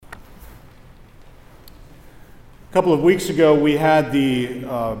A couple of weeks ago, we had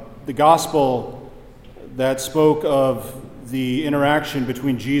the gospel that spoke of the interaction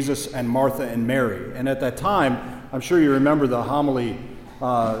between Jesus and Martha and Mary. And at that time, I'm sure you remember the homily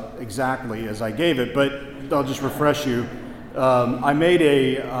exactly as I gave it, but I'll just refresh you. I made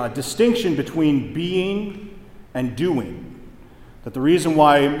a distinction between being and doing. That the reason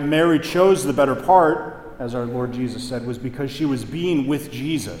why Mary chose the better part, as our Lord Jesus said, was because she was being with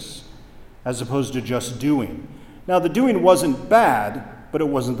Jesus, as opposed to just doing. Now, the doing wasn't bad, but it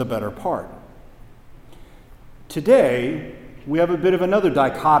wasn't the better part. Today, we have a bit of another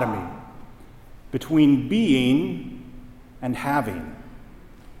dichotomy between being and having.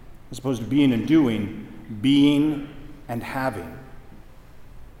 As opposed to being and doing, being and having.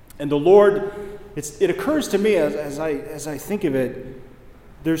 And the Lord, it occurs to me as I think of it,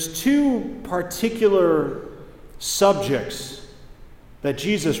 there's two particular subjects that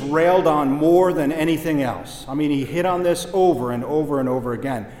Jesus railed on more than anything else. I mean, he hit on this over and over and over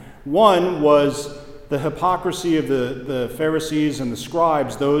again. One was the hypocrisy of the Pharisees and the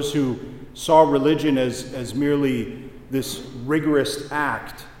scribes, those who saw religion as merely this rigorous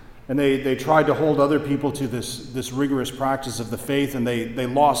act. And they tried to hold other people to this rigorous practice of the faith, and they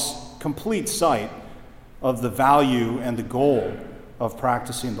lost complete sight of the value and the goal of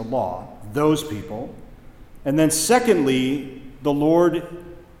practicing the law. Those people. And then secondly, the Lord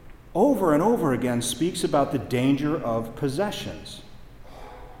over and over again speaks about the danger of possessions.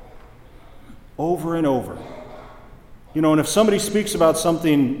 Over and over. You know, and if somebody speaks about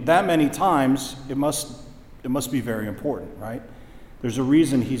something that many times, it must be very important, right? There's a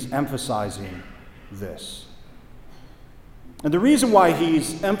reason he's emphasizing this. And the reason why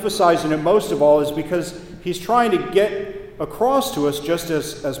he's emphasizing it most of all is because he's trying to get across to us, just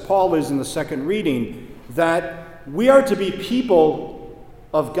as Paul is in the second reading, that we are to be people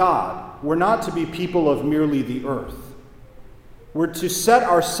of God. We're not to be people of merely the earth. We're to set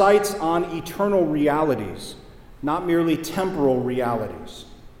our sights on eternal realities, not merely temporal realities.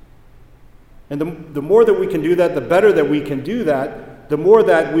 And the more that we can do that, the better that we can do that, the more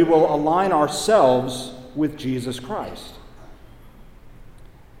that we will align ourselves with Jesus Christ.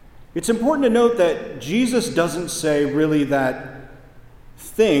 It's important to note that Jesus doesn't say really that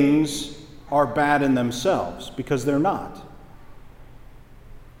things are bad in themselves, because they're not.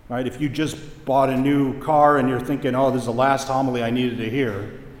 Right? If you just bought a new car and you're thinking, oh, this is the last homily I needed to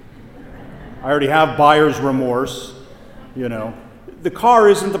hear. I already have buyer's remorse, you know. The car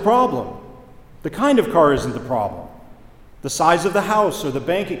isn't the problem. The kind of car isn't the problem. The size of the house or the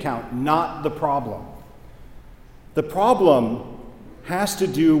bank account, not the problem. The problem has to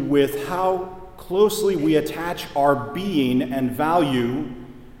do with how closely we attach our being and value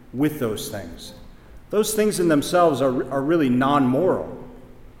with those things. Those things in themselves are really non-moral.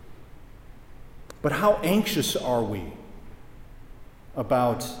 But how anxious are we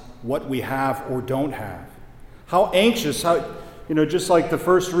about what we have or don't have? How anxious, just like the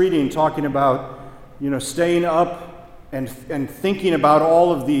first reading talking about, staying up and thinking about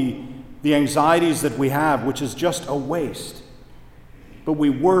all of the anxieties that we have, which is just a waste. But we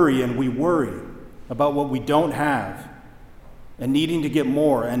worry about what we don't have and needing to get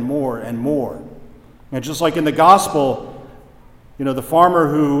more and more and more. And just like in the gospel, the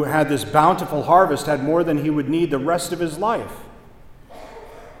farmer who had this bountiful harvest had more than he would need the rest of his life.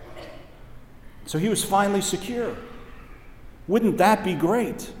 So he was finally secure. Wouldn't that be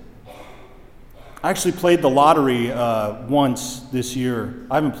great? I actually played the lottery once this year.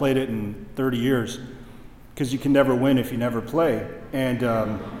 I haven't played it in 30 years because you can never win if you never play. And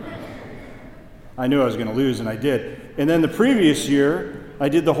I knew I was going to lose, and I did. And then the previous year, I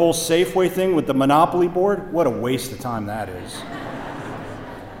did the whole Safeway thing with the Monopoly board. What a waste of time that is.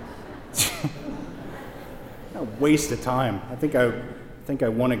 A waste of time. I think I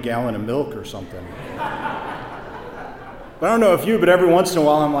won a gallon of milk or something. But I don't know if you, but every once in a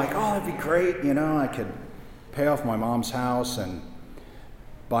while I'm like, oh, that'd be great. I could pay off my mom's house and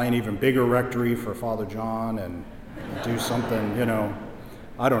buy an even bigger rectory for Father John and do something,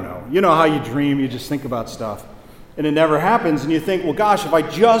 I don't know. You know how you dream, you just think about stuff. And it never happens, and you think, well, gosh, if I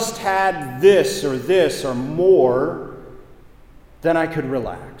just had this or more, then I could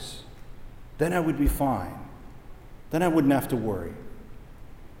relax. Then I would be fine. Then I wouldn't have to worry.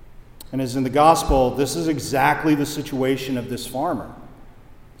 And as in the gospel, this is exactly the situation of this farmer.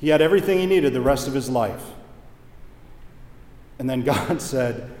 He had everything he needed the rest of his life. And then God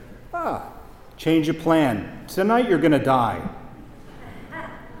said, change your plan. Tonight you're going to die.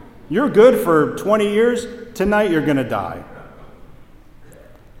 You're good for 20 years. Tonight you're going to die.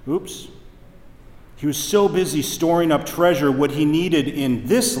 Oops. He was so busy storing up treasure, what he needed in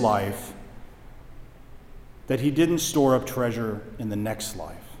this life, that he didn't store up treasure in the next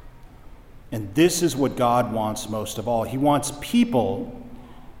life. And this is what God wants most of all. He wants people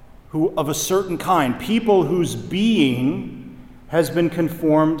who of a certain kind, people whose being has been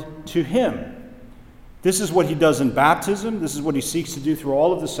conformed to him. This is what he does in baptism. This is what he seeks to do through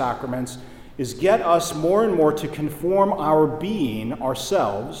all of the sacraments, is get us more and more to conform our being,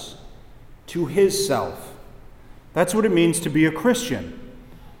 ourselves, to his self. That's what it means to be a Christian,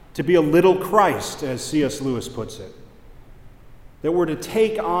 to be a little Christ, as C.S. Lewis puts it. That we're to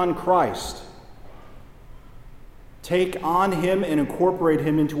take on Christ, take on him and incorporate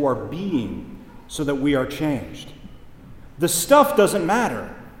him into our being so that we are changed. The stuff doesn't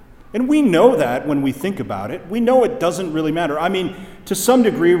matter. And we know that when we think about it. We know it doesn't really matter. I mean, to some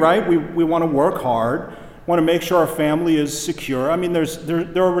degree, right, we want to work hard, want to make sure our family is secure. I mean,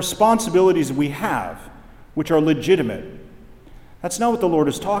 there are responsibilities we have which are legitimate. That's not what the Lord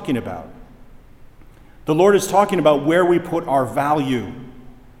is talking about. The Lord is talking about where we put our value,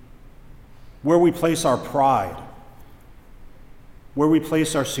 where we place our pride, where we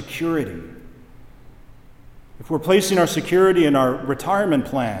place our security. If we're placing our security in our retirement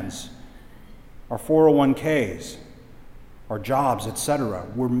plans, our 401ks, our jobs, etc.,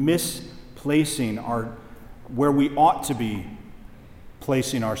 we're misplacing where we ought to be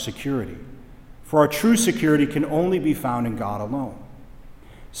placing our security. For our true security can only be found in God alone.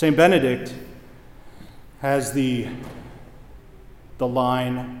 St. Benedict has the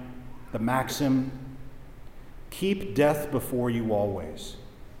line, the maxim, keep death before you always.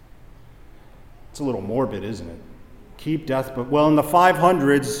 It's a little morbid, isn't it? Keep death, well, in the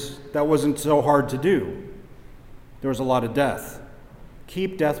 500s, that wasn't so hard to do. There was a lot of death.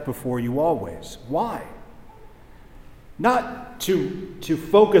 Keep death before you always. Why? Not to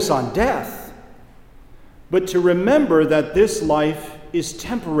focus on death, but to remember that this life is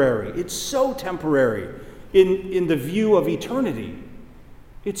temporary. It's so temporary in the view of eternity.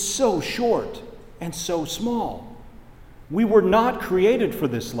 It's so short and so small. We were not created for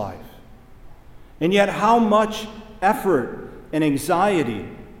this life. And yet how much effort and anxiety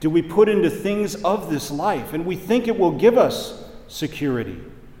do we put into things of this life? And we think it will give us security.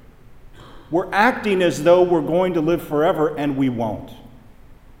 We're acting as though we're going to live forever, and we won't.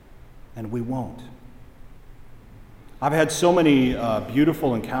 And we won't. I've had so many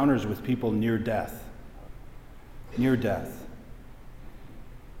beautiful encounters with people near death. Near death.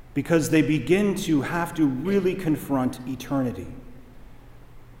 Because they begin to have to really confront eternity.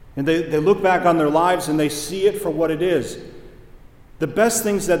 And they look back on their lives and they see it for what it is. The best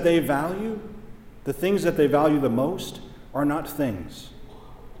things that they value, the things that they value the most, are not things.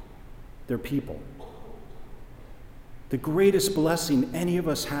 They're people. The greatest blessing any of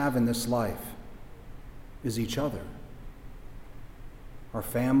us have in this life is each other. Our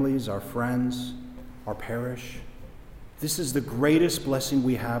families, our friends, our parish. This is the greatest blessing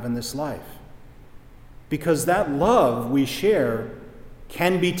we have in this life. Because that love we share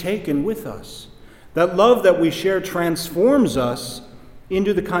can be taken with us. That love that we share transforms us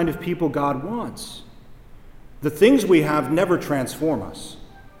into the kind of people God wants. The things we have never transform us,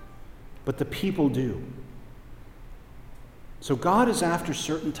 but the people do. So God is after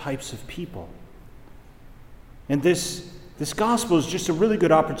certain types of people. And this gospel is just a really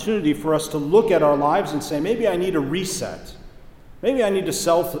good opportunity for us to look at our lives and say, maybe I need a reset. Maybe I need to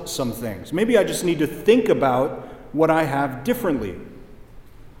sell some things. Maybe I just need to think about what I have differently.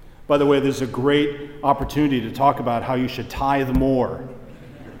 By the way, there's a great opportunity to talk about how you should tithe more.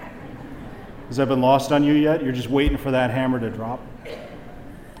 Has that been lost on you yet? You're just waiting for that hammer to drop?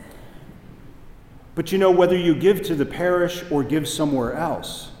 But you know, whether you give to the parish or give somewhere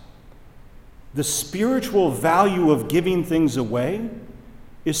else, the spiritual value of giving things away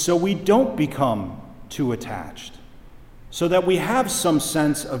is so we don't become too attached, so that we have some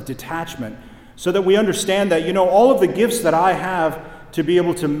sense of detachment, so that we understand that, you know, all of the gifts that I have to be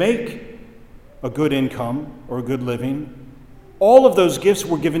able to make a good income or a good living, all of those gifts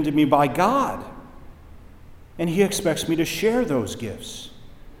were given to me by God. And He expects me to share those gifts.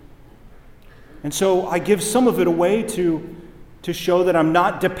 And so I give some of it away to show that I'm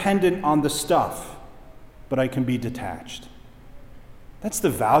not dependent on the stuff, but I can be detached. That's the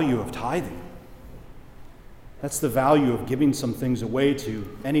value of tithing. That's the value of giving some things away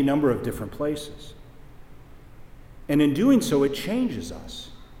to any number of different places. And in doing so, it changes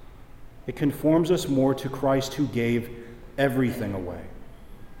us. It conforms us more to Christ, who gave everything away.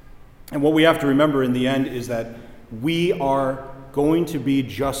 And what we have to remember in the end is that we are going to be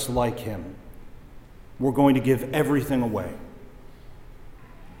just like Him. We're going to give everything away.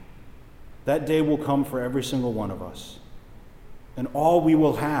 That day will come for every single one of us. And all we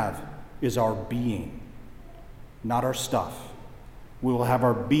will have is our being. not our stuff. We will have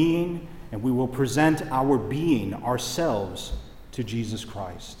our being, and we will present our being, ourselves, to Jesus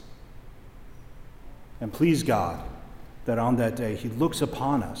Christ. And please God, that on that day he looks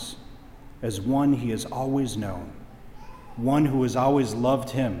upon us as one he has always known, one who has always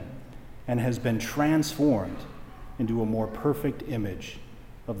loved him and has been transformed into a more perfect image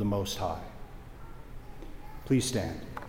of the Most High. Please stand.